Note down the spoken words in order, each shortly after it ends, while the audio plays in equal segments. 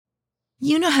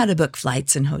You know how to book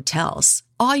flights and hotels.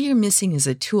 All you're missing is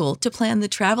a tool to plan the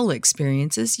travel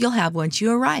experiences you'll have once you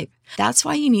arrive. That's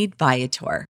why you need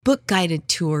Viator. Book guided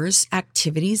tours,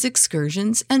 activities,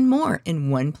 excursions, and more in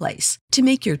one place to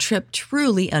make your trip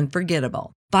truly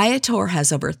unforgettable. Viator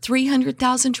has over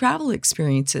 300,000 travel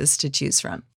experiences to choose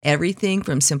from. Everything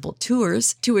from simple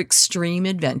tours to extreme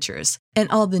adventures and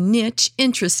all the niche,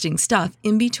 interesting stuff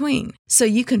in between. So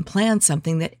you can plan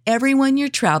something that everyone you're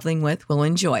traveling with will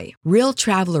enjoy. Real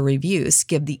traveler reviews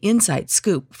give the inside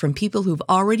scoop from people who've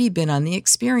already been on the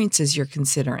experiences you're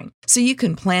considering. So you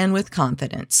can plan with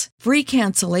confidence. Free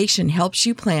cancellation helps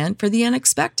you plan for the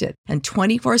unexpected. And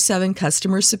 24/7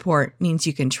 customer support means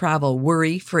you can travel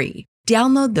worry-free.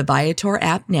 Download the Viator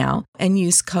app now and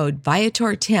use code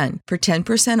Viator10 for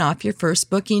 10% off your first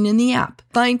booking in the app.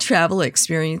 Find travel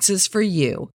experiences for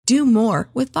you. Do more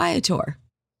with Viator.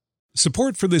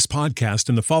 Support for this podcast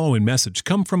and the following message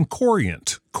come from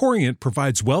Corient. Corient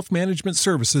provides wealth management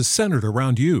services centered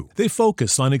around you. They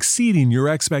focus on exceeding your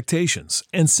expectations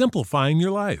and simplifying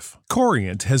your life.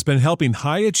 Corient has been helping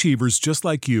high achievers just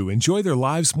like you enjoy their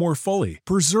lives more fully,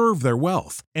 preserve their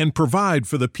wealth, and provide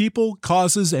for the people,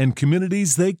 causes, and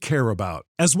communities they care about.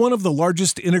 As one of the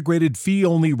largest integrated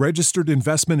fee-only registered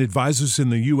investment advisors in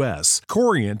the U.S.,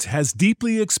 Corient has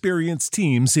deeply experienced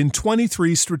teams in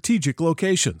 23 strategic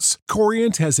locations.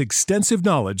 Corient has extensive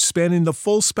knowledge spanning the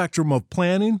full spectrum of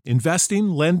planning, investing,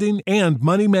 lending, and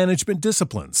money management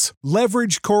disciplines.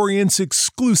 Leverage Corient's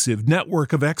exclusive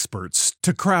network of experts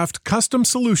to craft custom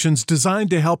solutions designed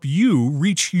to help you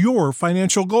reach your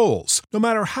financial goals, no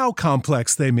matter how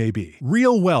complex they may be.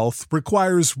 Real wealth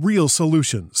requires real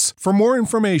solutions. For more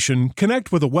information,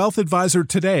 connect with a wealth advisor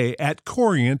today at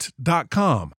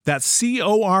Corient.com. That's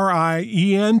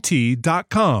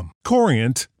Corient.com.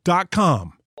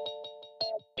 Corient.com.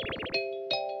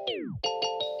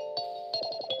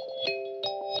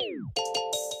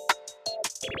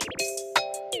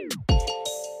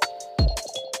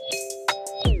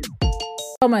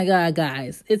 Oh my God,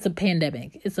 guys, it's a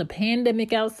pandemic. It's a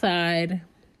pandemic outside,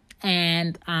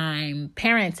 and I'm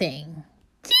parenting.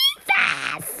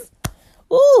 Jesus!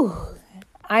 Ooh,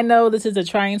 I know this is a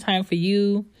trying time for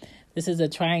you. This is a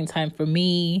trying time for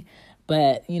me,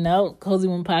 but Cozy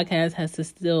Womb Podcast has to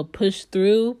still push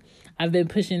through. I've been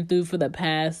pushing through for the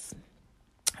past,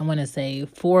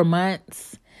 4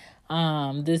 months.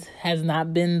 This has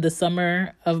not been the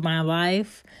summer of my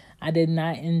life. I did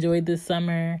not enjoy this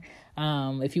summer.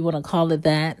 If you want to call it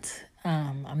that,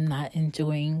 I'm not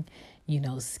enjoying,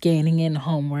 scanning in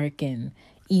homework and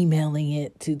emailing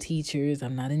it to teachers.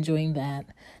 I'm not enjoying that.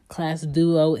 Class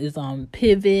Duo is on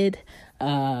pivot.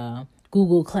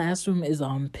 Google Classroom is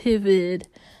on pivot.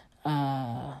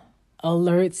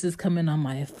 Alerts is coming on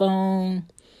my phone.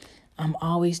 I'm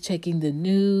always checking the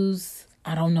news.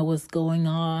 I don't know what's going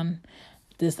on.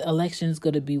 This election is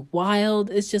going to be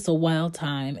wild. It's just a wild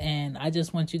time. And I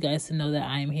just want you guys to know that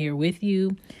I am here with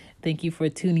you. Thank you for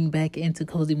tuning back into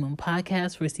Cozy Womb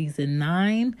Podcast for season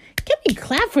 9. Give me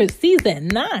clap for season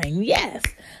 9. Yes.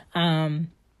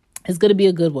 It's going to be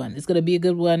a good one. It's going to be a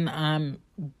good one. I'm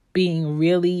being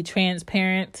really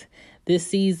transparent this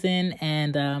season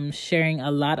and sharing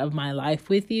a lot of my life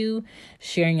with you,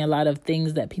 sharing a lot of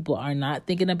things that people are not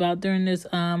thinking about during this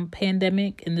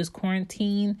pandemic and this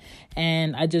quarantine.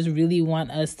 And I just really want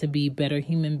us to be better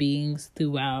human beings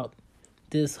throughout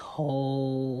this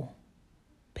whole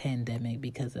pandemic,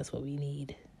 because that's what we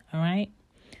need. All right.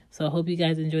 So I hope you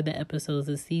guys enjoyed the episodes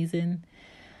this season.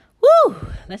 Woo!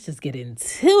 Let's just get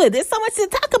into it. There's so much to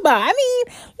talk about. Let me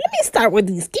start with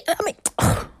these kids.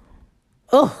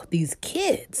 These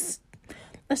kids.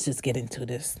 Let's just get into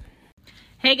this.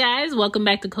 Hey guys, welcome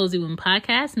back to Cozy Womb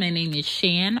Podcast. My name is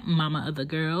Shan, mama of the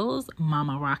girls,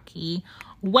 Mama Rocky.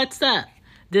 What's up?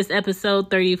 This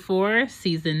episode 34,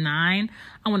 season 9,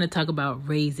 I want to talk about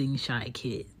raising shy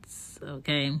kids,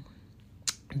 okay?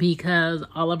 Because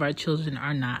all of our children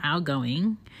are not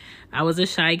outgoing. I was a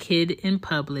shy kid in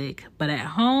public, but at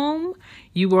home,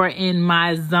 you were in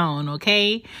my zone,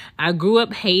 okay? I grew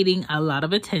up hating a lot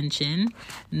of attention.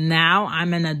 Now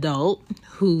I'm an adult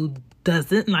who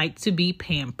doesn't like to be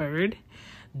pampered,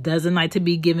 doesn't like to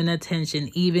be given attention,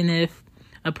 even if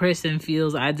a person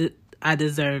feels I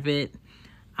deserve it.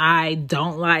 I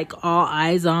don't like all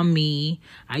eyes on me.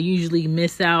 I usually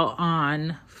miss out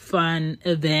on fun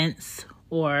events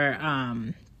or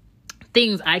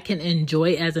things I can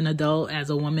enjoy as an adult, as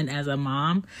a woman, as a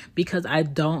mom, because I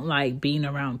don't like being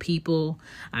around people.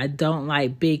 I don't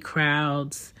like big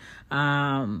crowds.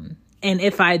 And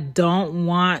if I don't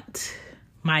want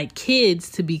my kids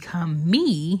to become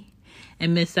me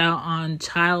and miss out on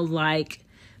childlike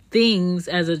things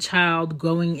as a child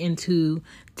growing into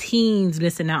teens,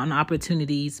 missing out on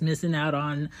opportunities, missing out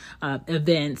on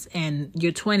events, and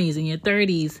your 20s and your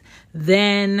 30s,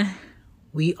 then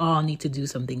we all need to do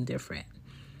something different.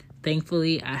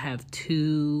 Thankfully, I have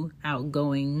 2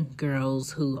 outgoing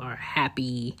girls who are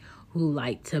happy, who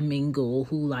like to mingle,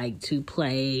 who like to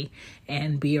play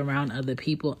and be around other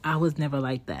people. I was never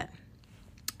like that.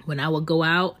 When I would go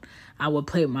out, I would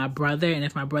play with my brother, and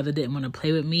if my brother didn't want to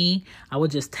play with me, I would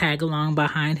just tag along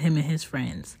behind him and his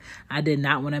friends. I did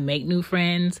not want to make new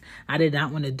friends. I did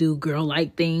not want to do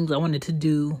girl-like things. I wanted to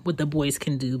do what the boys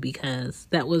can do because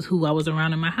that was who I was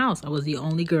around in my house. I was the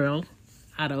only girl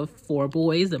out of 4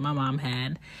 boys that my mom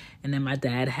had, and then my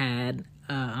dad had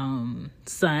a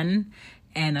son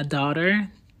and a daughter,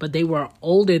 but they were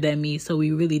older than me, so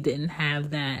we really didn't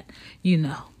have that,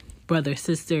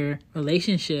 brother-sister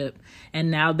relationship.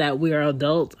 And now that we're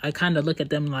adults, I kind of look at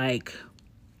them like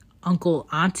uncle,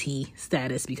 auntie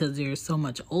status because they're so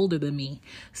much older than me.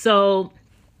 So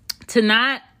to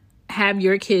not have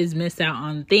your kids miss out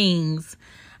on things,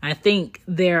 I think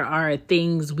there are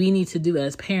things we need to do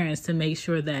as parents to make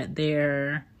sure that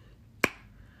they're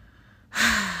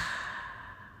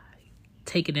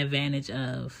taking advantage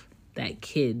of that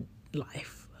kid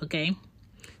life, okay?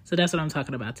 So that's what I'm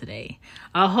talking about today.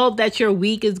 I hope that your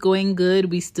week is going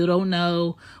good. We still don't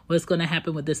know what's going to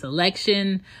happen with this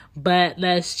election, but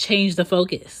let's change the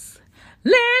focus.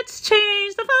 Let's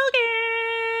change the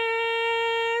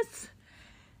focus.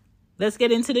 Let's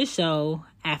get into the show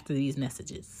after these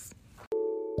messages.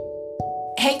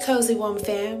 Hey Cozy Woman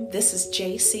fam, this is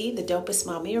JC, the dopest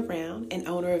mommy around and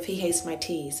owner of He Hates My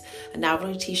Tees, a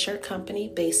novelty t-shirt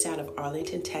company based out of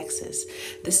Arlington, Texas.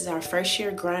 This is our first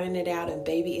year grinding it out, and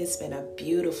baby, it's been a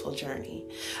beautiful journey.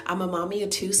 I'm a mommy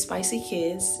of 2 spicy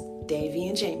kids, Davy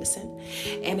and Jameson,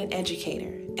 and an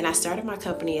educator. And I started my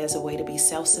company as a way to be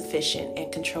self-sufficient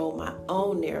and control my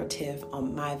own narrative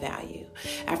on my value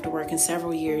after working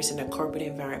several years in a corporate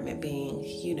environment being,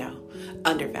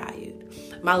 undervalued.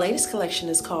 My latest collection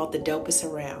is called The Dopest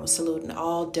Around, saluting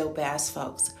all dope-ass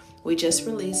folks. We just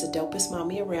released the Dopest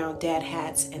Mommy Around dad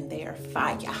hats, and they are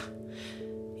fire.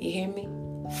 You hear me?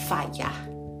 Fire.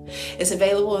 It's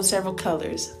available in several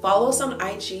colors. Follow us on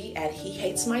IG at He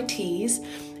Hates My Tees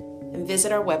and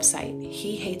visit our website,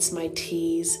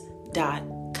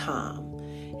 hehatesmytees.com.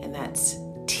 And that's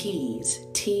tees,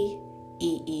 Tees.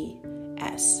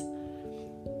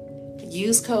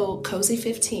 Use code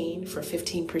COZY15 for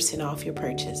 15% off your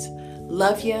purchase.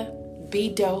 Love ya, be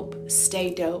dope,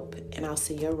 stay dope, and I'll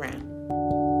see you around.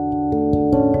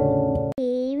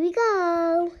 Here we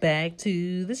go. Back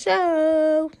to the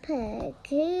show. Back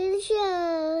to the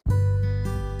show.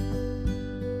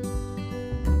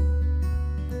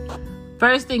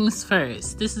 First things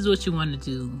first, this is what you want to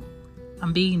do.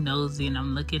 I'm being nosy and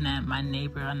I'm looking at my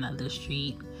neighbor on the other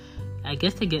street. I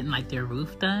guess they're getting their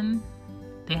roof done.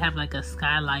 They have a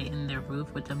skylight in their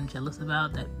roof, which I'm jealous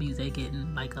about. That means they're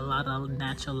getting a lot of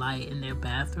natural light in their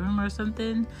bathroom or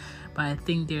something. But I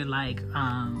think they're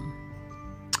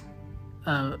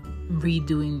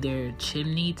redoing their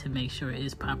chimney to make sure it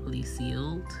is properly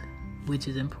sealed, which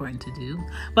is important to do.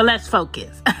 But let's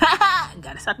focus.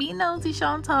 Gotta stop being nosy,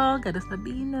 Chantal. Gotta stop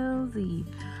being nosy.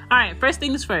 All right, first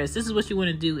things first. This is what you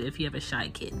want to do if you have a shy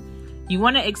kid. You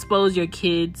want to expose your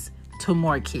kids to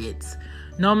more kids.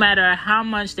 No matter how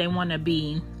much they want to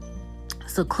be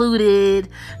secluded.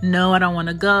 No, I don't want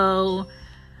to go.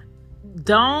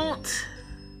 Don't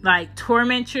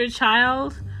torment your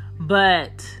child,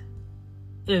 but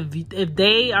if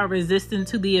they are resistant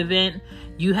to the event,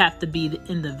 you have to be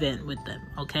in the event with them,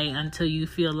 okay? Until you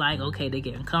feel okay, they're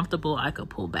getting comfortable, I could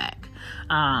pull back.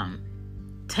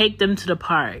 Take them to the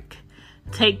park.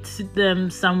 Take them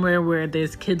somewhere where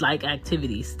there's kid-like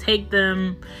activities. Take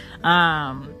them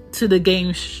to the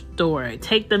game store.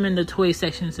 Take them in the toy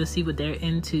sections to see what they're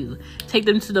into. Take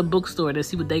them to the bookstore to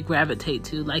see what they gravitate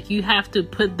to. You have to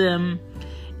put them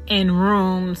in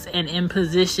rooms and in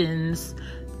positions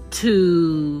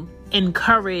to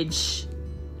encourage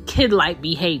kid-like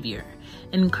behavior,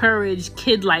 encourage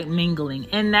kid-like mingling.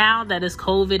 And now that it's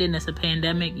COVID and it's a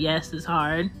pandemic, yes, it's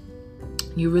hard.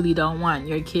 You really don't want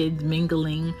your kids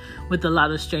mingling with a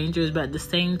lot of strangers, but at the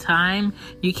same time,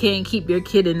 you can't keep your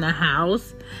kid in the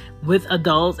house with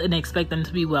adults and expect them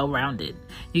to be well-rounded.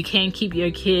 You can't keep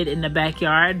your kid in the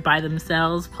backyard by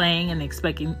themselves playing and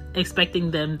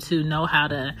expecting them to know how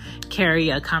to carry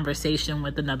a conversation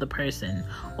with another person,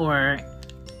 or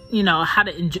how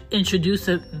to introduce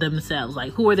themselves.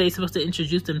 Who are they supposed to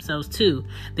introduce themselves to?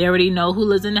 They already know who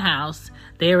lives in the house.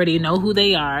 They already know who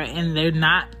they are, and they're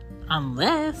not,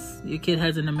 unless your kid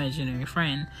has an imaginary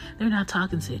friend, they're not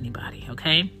talking to anybody,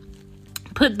 okay?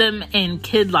 put them in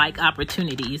kid-like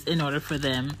opportunities in order for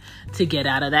them to get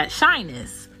out of that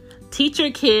shyness. Teach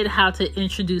your kid how to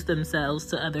introduce themselves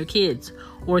to other kids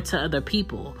or to other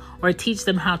people, or teach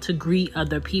them how to greet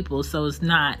other people so it's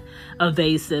not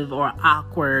evasive or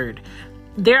awkward.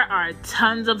 There are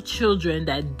tons of children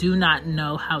that do not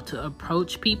know how to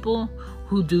approach people,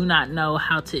 who do not know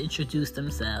how to introduce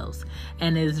themselves.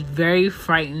 And it's very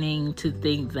frightening to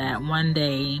think that one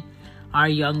day our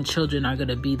young children are going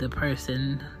to be the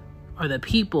person or the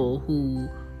people who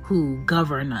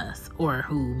govern us or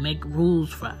who make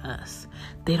rules for us.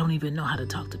 They don't even know how to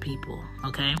talk to people,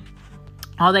 okay?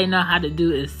 All they know how to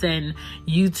do is send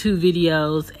YouTube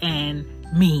videos and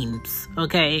memes,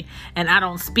 okay? And I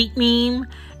don't speak meme,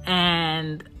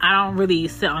 and I don't really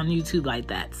sit on YouTube like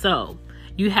that. So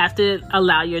you have to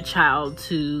allow your child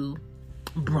to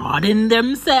broaden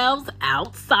themselves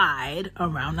outside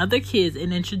around other kids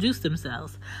and introduce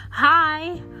themselves.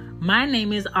 Hi, my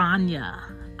name is Anya.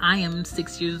 I am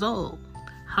 6 years old.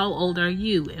 How old are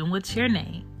you and what's your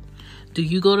name? Do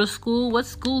you go to school? What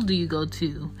school do you go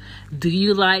to? Do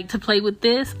you like to play with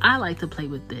this? I like to play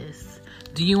with this.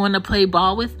 Do you want to play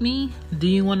ball with me? Do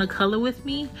you want to color with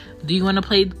me? Do you want to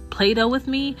play Play-Doh with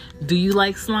me? Do you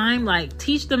like slime? Like,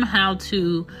 teach them how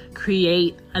to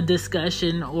create a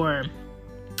discussion or,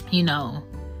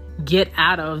 get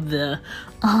out of the,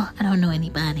 I don't know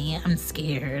anybody, I'm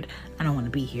scared, I don't want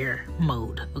to be here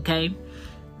mode, okay?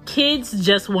 Kids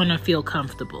just want to feel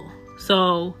comfortable.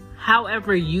 So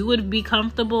however you would be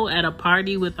comfortable at a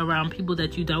party with around people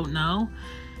that you don't know,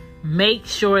 make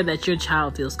sure that your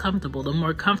child feels comfortable. The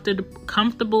more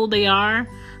comfortable they are,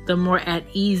 the more at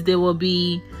ease they will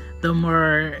be, the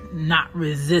more not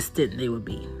resistant they will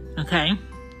be. Okay?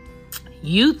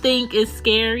 You think it's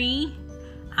scary?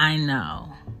 I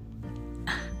know.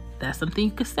 That's something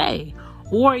you could say.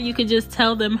 Or you could just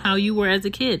tell them how you were as a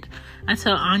kid. I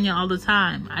tell Anya all the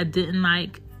time, I didn't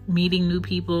like meeting new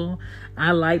people.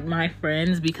 I liked my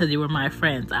friends because they were my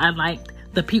friends. I liked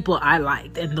the people I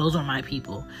liked, and those were my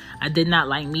people. I did not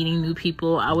like meeting new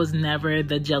people. I was never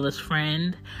the jealous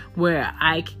friend where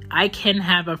I can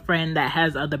have a friend that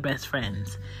has other best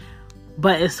friends.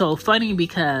 But it's so funny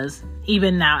because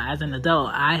even now as an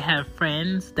adult, I have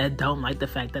friends that don't like the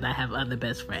fact that I have other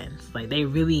best friends. Like, they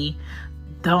really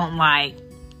don't like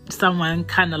someone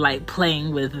kind of like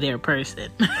playing with their person.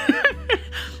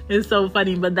 It's so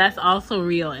funny, but that's also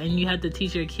real. And you have to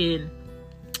teach your kid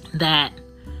that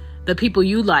the people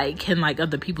you like can like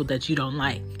other people that you don't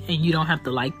like, and you don't have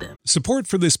to like them. Support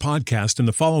for this podcast and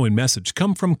the following message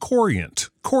come from Corient.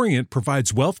 Corient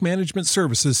provides wealth management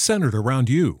services centered around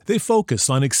you. They focus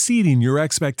on exceeding your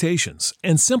expectations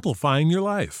and simplifying your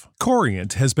life.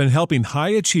 Corient has been helping high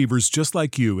achievers just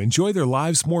like you enjoy their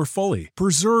lives more fully,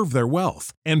 preserve their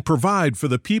wealth, and provide for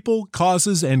the people,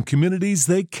 causes, and communities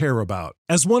they care about.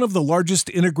 As one of the largest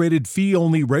integrated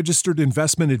fee-only registered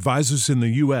investment advisors in the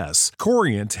U.S.,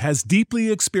 Corient has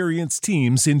deeply experienced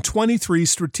teams in 23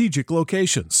 strategic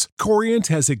locations. Corient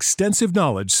has extensive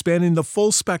knowledge spanning the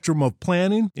full spectrum of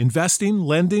planning, investing,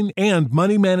 lending, and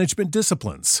money management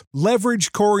disciplines.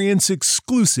 Leverage Corient's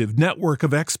exclusive network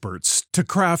of experts to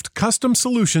craft custom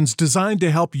solutions designed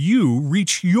to help you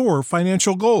reach your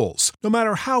financial goals, no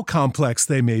matter how complex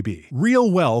they may be.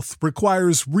 Real wealth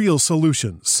requires real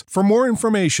solutions. For more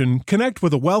information, connect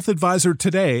with a wealth advisor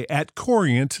today at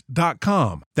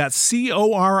Corient.com. That's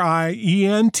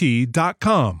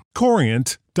Corient.com.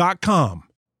 Corient.com.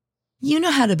 You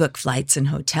know how to book flights and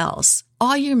hotels.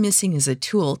 All you're missing is a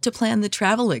tool to plan the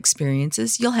travel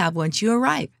experiences you'll have once you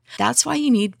arrive. That's why you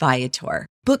need Viator.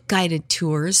 Book guided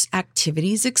tours,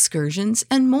 activities, excursions,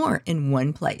 and more in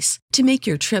one place to make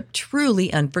your trip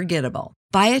truly unforgettable.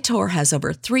 Viator has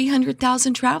over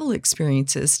 300,000 travel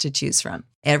experiences to choose from.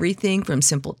 Everything from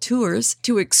simple tours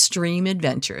to extreme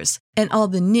adventures and all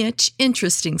the niche,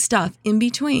 interesting stuff in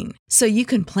between. So you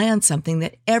can plan something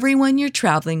that everyone you're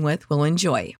traveling with will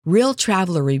enjoy. Real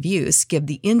traveler reviews give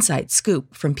the inside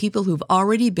scoop from people who've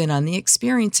already been on the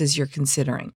experiences you're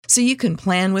considering. So you can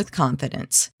plan with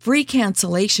confidence. Free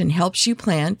cancellation helps you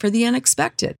plan for the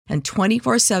unexpected. And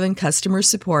 24/7 customer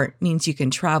support means you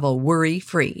can travel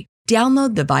worry-free.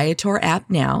 Download the Viator app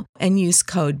now and use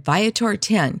code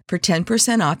Viator10 for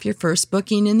 10% off your first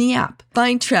booking in the app.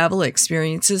 Find travel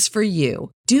experiences for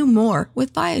you. Do more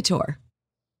with Viator.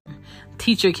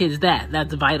 Teach your kids that.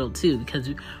 That's vital too,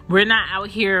 because we're not out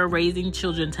here raising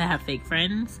children to have fake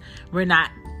friends. We're not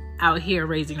out here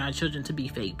raising our children to be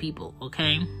fake people,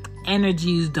 okay?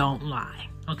 Energies don't lie,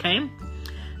 okay?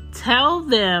 Tell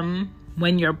them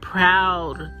when you're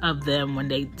proud of them when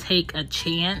they take a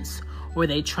chance or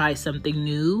they try something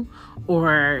new,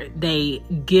 or they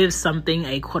give something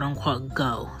a quote unquote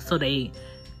go. So they,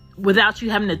 without you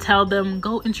having to tell them,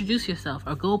 go introduce yourself,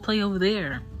 or go play over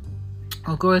there,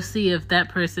 or go see if that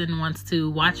person wants to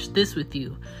watch this with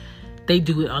you. They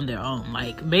do it on their own.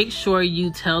 Like, make sure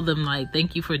you tell them, like,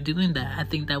 thank you for doing that. I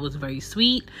think that was very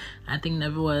sweet. I think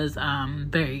that was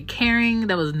very caring.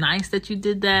 That was nice that you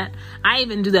did that. I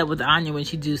even do that with Anya when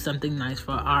she do something nice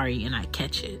for Ari and I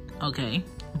catch it. Okay?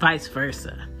 Vice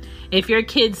versa. If your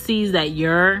kid sees that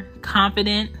you're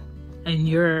confident and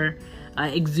you're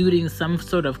exuding some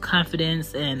sort of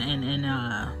confidence and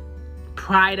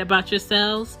pride about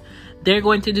yourselves, they're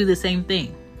going to do the same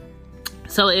thing.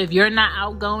 So if you're not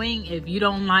outgoing, if you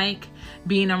don't like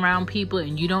being around people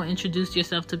and you don't introduce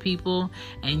yourself to people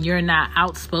and you're not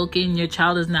outspoken, your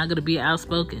child is not going to be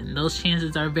outspoken. Those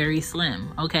chances are very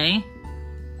slim, okay?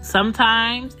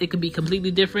 Sometimes it could be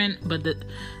completely different, but the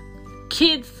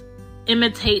kids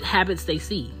imitate habits they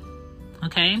see,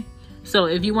 okay? So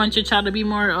if you want your child to be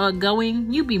more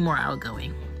outgoing, you be more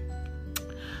outgoing.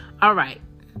 All right.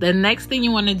 The next thing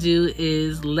you want to do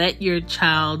is let your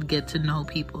child get to know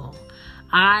people.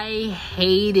 I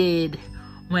hated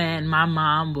when my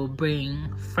mom will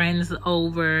bring friends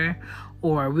over,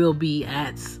 or we'll be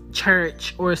at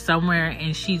church or somewhere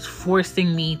and she's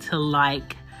forcing me to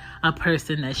like a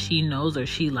person that she knows or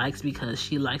she likes because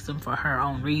she likes them for her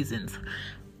own reasons.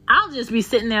 I'll just be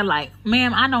sitting there like,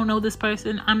 ma'am, I don't know this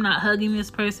person. I'm not hugging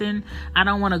this person. I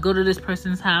don't want to go to this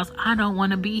person's house. I don't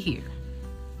want to be here.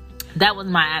 That was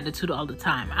my attitude all the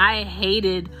time. I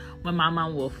hated when my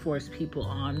mom will force people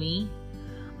on me.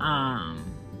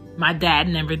 My dad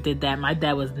never did that. My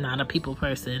dad was not a people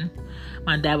person.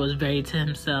 My dad was very to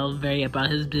himself, very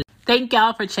about his business. Thank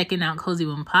y'all for checking out Cozy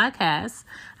Womb Podcast.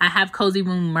 I have Cozy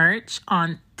Womb merch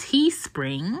on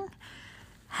Teespring.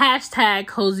 #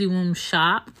 Cozy Womb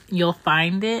Shop. You'll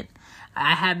find it.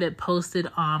 I have it posted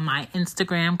on my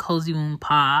Instagram, Cozy Womb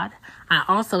Pod. I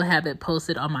also have it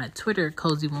posted on my Twitter,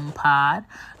 Cozy Womb Pod.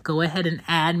 Go ahead and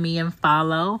add me and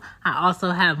follow. I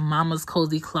also have Mama's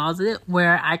Cozy Closet,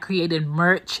 where I created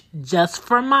merch just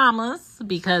for mamas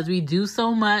because we do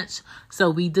so much, so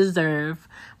we deserve.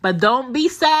 But don't be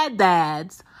sad,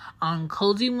 dads. On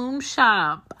Cozy Womb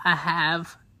Shop, I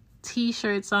have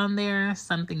t-shirts on there,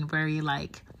 something very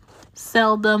like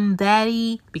seldom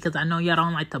daddy, because I know y'all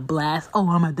don't like to blast, oh,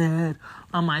 I'm a dad,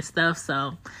 on my stuff.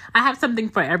 So I have something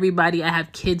for everybody. I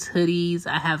have kids hoodies,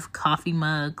 I have coffee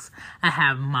mugs, I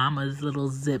have mama's little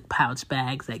zip pouch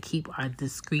bags that keep our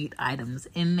discreet items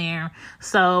in there.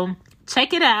 So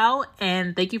check it out,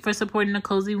 and thank you for supporting the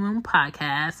Cozy Womb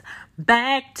Podcast.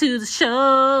 Back to the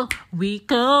show. We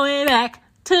going back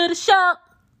to the show.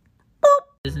 Boop.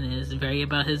 Business, very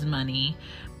about his money,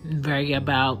 very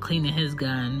about cleaning his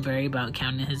gun, very about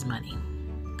counting his money.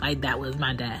 Like, that was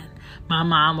my dad. My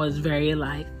mom was very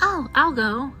like, oh, I'll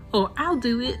go, or I'll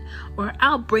do it, or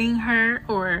I'll bring her,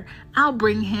 or I'll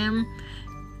bring him.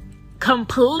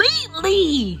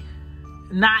 Completely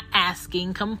not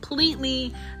asking,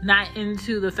 completely not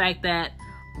into the fact that,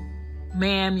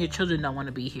 ma'am, your children don't want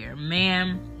to be here.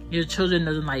 Ma'am, your children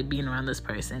doesn't like being around this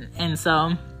person. And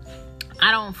so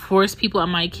I don't force people on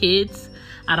my kids.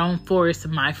 I don't force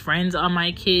my friends on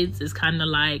my kids. It's kind of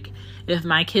like, if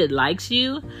my kid likes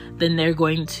you, then they're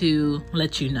going to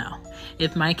let you know.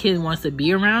 If my kid wants to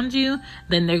be around you,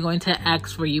 then they're going to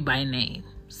ask for you by name.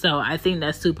 So I think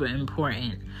that's super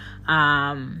important.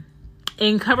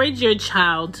 Encourage your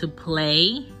child to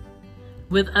play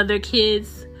with other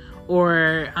kids,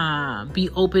 or be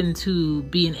open to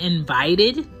being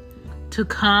invited to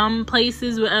come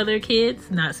places with other kids.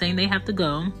 Not saying they have to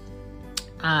go.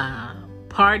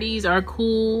 Parties are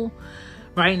cool.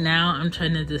 Right now, I'm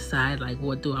trying to decide, like,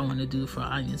 what do I want to do for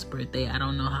Anya's birthday? I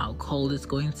don't know how cold it's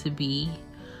going to be.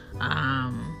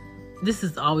 This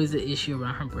is always an issue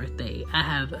around her birthday. I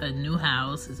have a new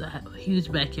house. It's a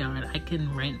huge backyard. I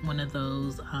can rent one of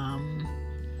those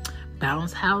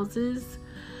bounce houses.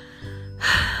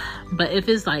 But if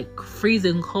it's like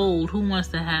freezing cold, who wants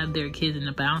to have their kids in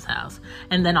a bounce house?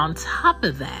 And then on top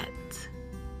of that,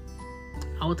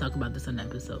 I will talk about this in an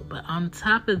episode, but on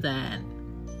top of that,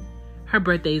 her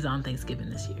birthday is on Thanksgiving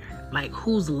this year. Like,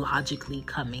 who's logically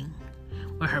coming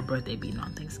with her birthday being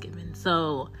on Thanksgiving?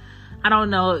 So I don't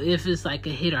know if it's like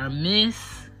a hit or miss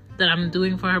that I'm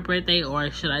doing for her birthday,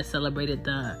 or should I celebrate it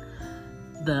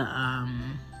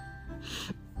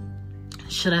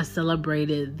should I celebrate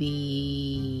it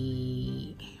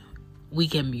the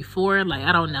weekend before? Like,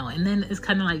 I don't know. And then it's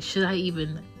kind of like, should I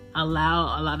even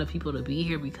allow a lot of people to be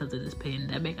here because of this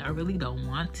pandemic? I really don't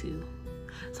want to.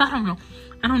 So I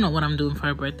don't know what I'm doing for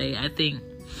her birthday. I think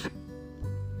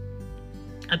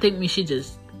I think we should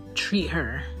just treat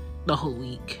her the whole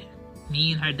week.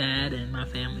 Me and her dad and my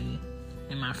family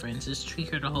and my friends just treat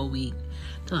her the whole week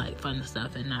to like fun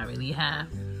stuff and not really have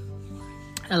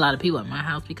a lot of people at my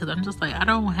house, because I'm just like, I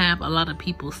don't have a lot of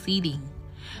people seating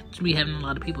to be having a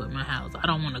lot of people at my house. I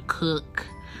don't want to cook.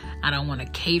 I don't want to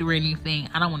cater anything.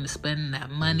 I don't want to spend that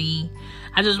money.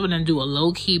 I just want to do a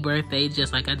low-key birthday,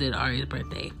 just like I did Ari's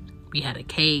birthday. We had a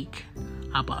cake.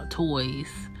 I bought toys.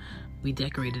 We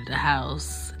decorated the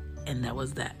house. And that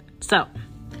was that. So,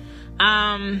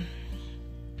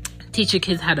 teach your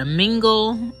kids how to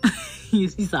mingle. You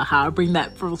saw how I bring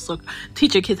that full circle.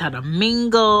 Teach your kids how to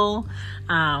mingle.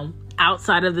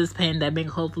 Outside of this pandemic,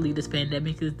 hopefully this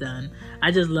pandemic is done. I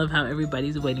just love how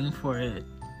everybody's waiting for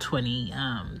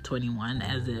 2021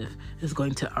 as if it's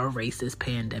going to erase this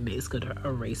pandemic. It's going to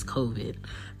erase COVID.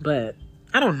 But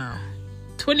I don't know.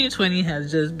 2020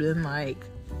 has just been like,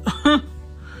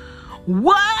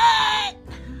 what?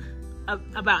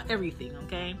 About everything,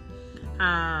 okay?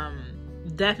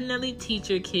 Definitely teach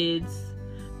your kids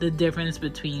the difference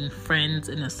between friends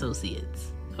and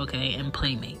associates, okay? And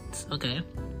playmates, okay?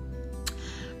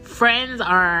 Friends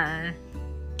are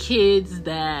kids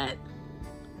that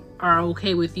are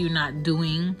okay with you not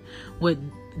doing what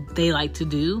they like to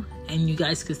do, and you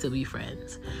guys can still be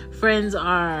friends. Friends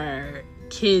are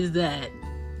kids that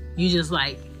you just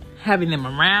like having them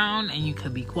around, and you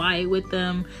could be quiet with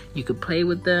them, you could play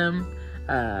with them,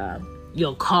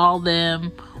 you'll call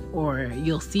them, or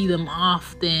you'll see them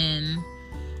often.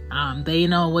 They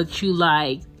know what you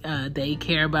like, they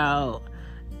care about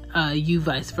you,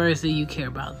 vice versa, you care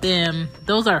about them.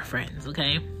 Those are friends,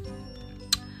 okay?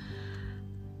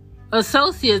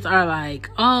 Associates are like,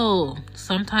 oh,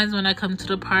 sometimes when I come to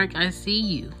the park, I see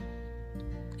you.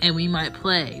 And we might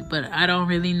play, but I don't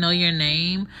really know your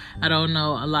name. I don't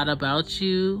know a lot about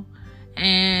you.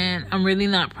 And I'm really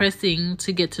not pressing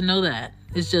to get to know that.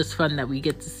 It's just fun that we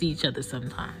get to see each other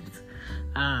sometimes.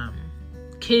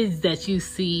 Kids that you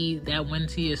see that went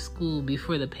to your school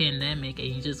before the pandemic and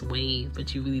you just wave,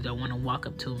 but you really don't want to walk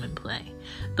up to them and play.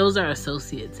 Those are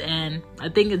associates. And I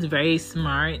think it's very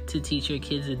smart to teach your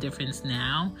kids the difference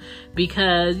now,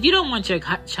 because you don't want your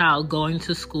child going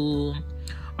to school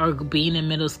or being in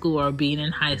middle school or being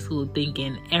in high school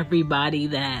thinking everybody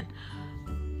that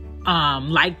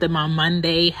liked them on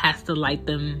Monday has to like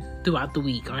them throughout the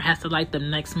week, or has to like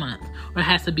them next month, or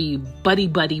has to be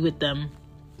buddy with them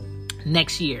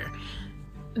next year.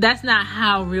 That's not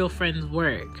how real friends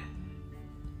work.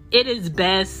 It is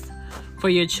best for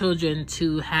your children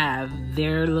to have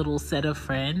their little set of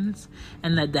friends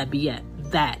and let that be it.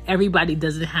 That everybody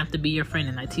doesn't have to be your friend,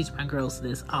 and I teach my girls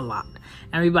this a lot.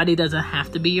 Everybody doesn't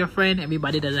have to be your friend.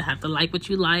 Everybody doesn't have to like what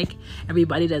you like.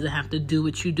 Everybody doesn't have to do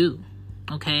what you do.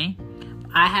 Okay?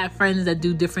 I have friends that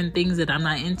do different things that I'm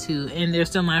not into, and they're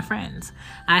still my friends.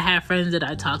 I have friends that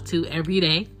I talk to every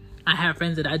day. I have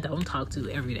friends that I don't talk to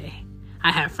every day.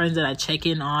 I have friends that I check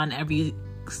in on every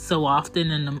so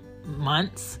often in the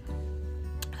months.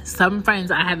 Some friends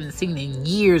I haven't seen in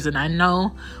years, and I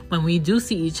know when we do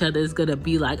see each other, it's going to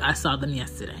be like I saw them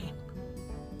yesterday.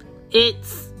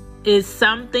 It's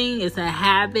something, it's a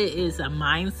habit, it's a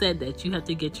mindset that you have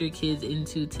to get your kids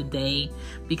into today,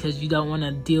 because you don't want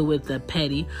to deal with the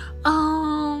petty,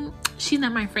 oh, she's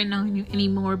not my friend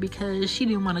anymore because she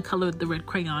didn't want to color with the red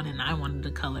crayon and I wanted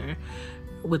to color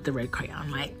with the red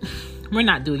crayon. Like, we're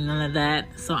not doing none of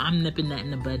that. So I'm nipping that in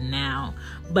the bud now.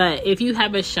 But if you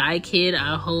have a shy kid,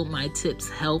 I hope my tips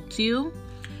helped you,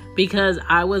 because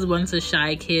I was once a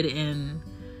shy kid, and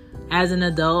as an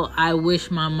adult, I wish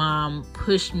my mom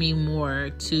pushed me more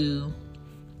to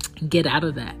get out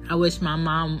of that. I wish my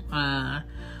mom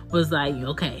was like,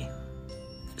 okay,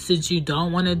 since you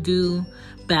don't want to do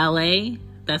ballet,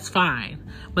 that's fine,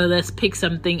 but let's pick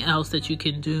something else that you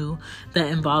can do that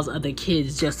involves other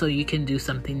kids, just so you can do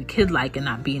something kid-like and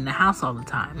not be in the house all the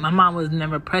time. My mom was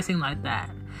never pressing like that,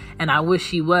 and I wish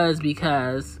she was,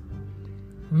 because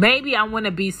maybe I want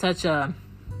to be such a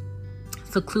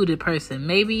secluded person.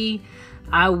 Maybe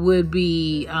I would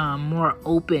be more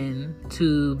open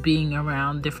to being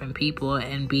around different people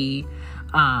and be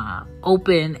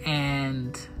open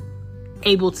and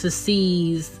able to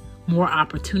seize more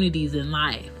opportunities in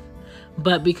life.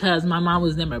 But because my mom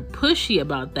was never pushy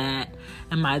about that,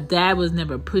 and my dad was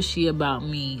never pushy about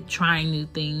me trying new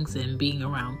things and being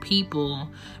around people,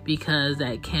 because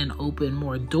that can open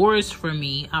more doors for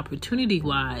me opportunity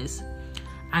wise,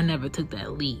 I never took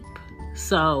that leap.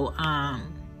 So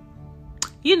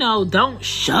don't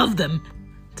shove them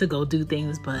to go do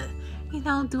things, but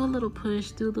do a little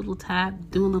push, do a little tap,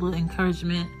 do a little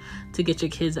encouragement to get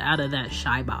your kids out of that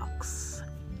shy box.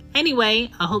 Anyway,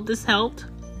 I hope this helped.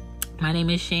 My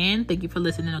name is Shan. Thank you for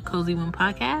listening to Cozy Woman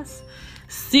Podcast.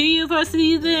 See you for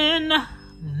season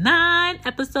 9,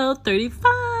 episode 35.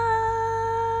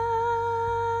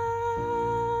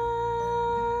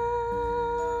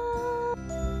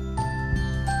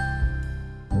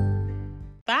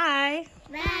 Bye.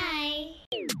 Bye.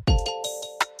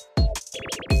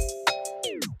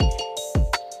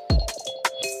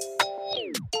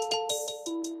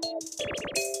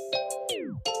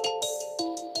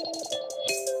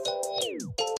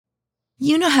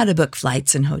 You know how to book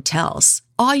flights and hotels.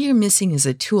 All you're missing is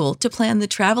a tool to plan the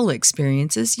travel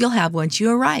experiences you'll have once you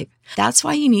arrive. That's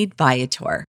why you need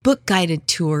Viator. Book guided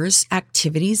tours,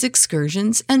 activities,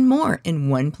 excursions, and more in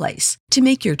one place to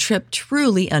make your trip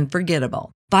truly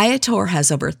unforgettable. Viator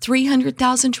has over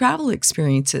 300,000 travel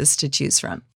experiences to choose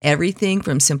from. Everything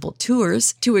from simple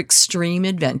tours to extreme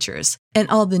adventures and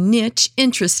all the niche,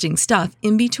 interesting stuff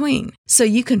in between. So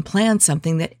you can plan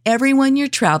something that everyone you're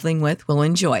traveling with will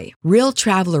enjoy. Real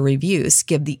traveler reviews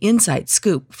give the inside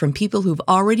scoop from people who've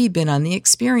already been on the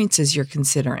experiences you're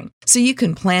considering. So you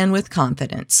can plan with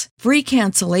confidence. Free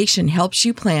cancellation helps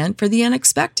you plan for the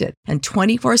unexpected. And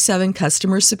 24/7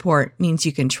 customer support means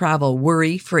you can travel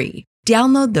worry-free.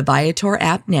 Download the Viator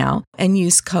app now and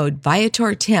use code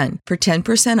Viator10 for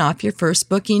 10% off your first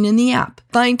booking in the app.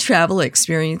 Find travel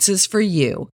experiences for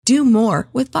you. Do more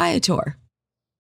with Viator.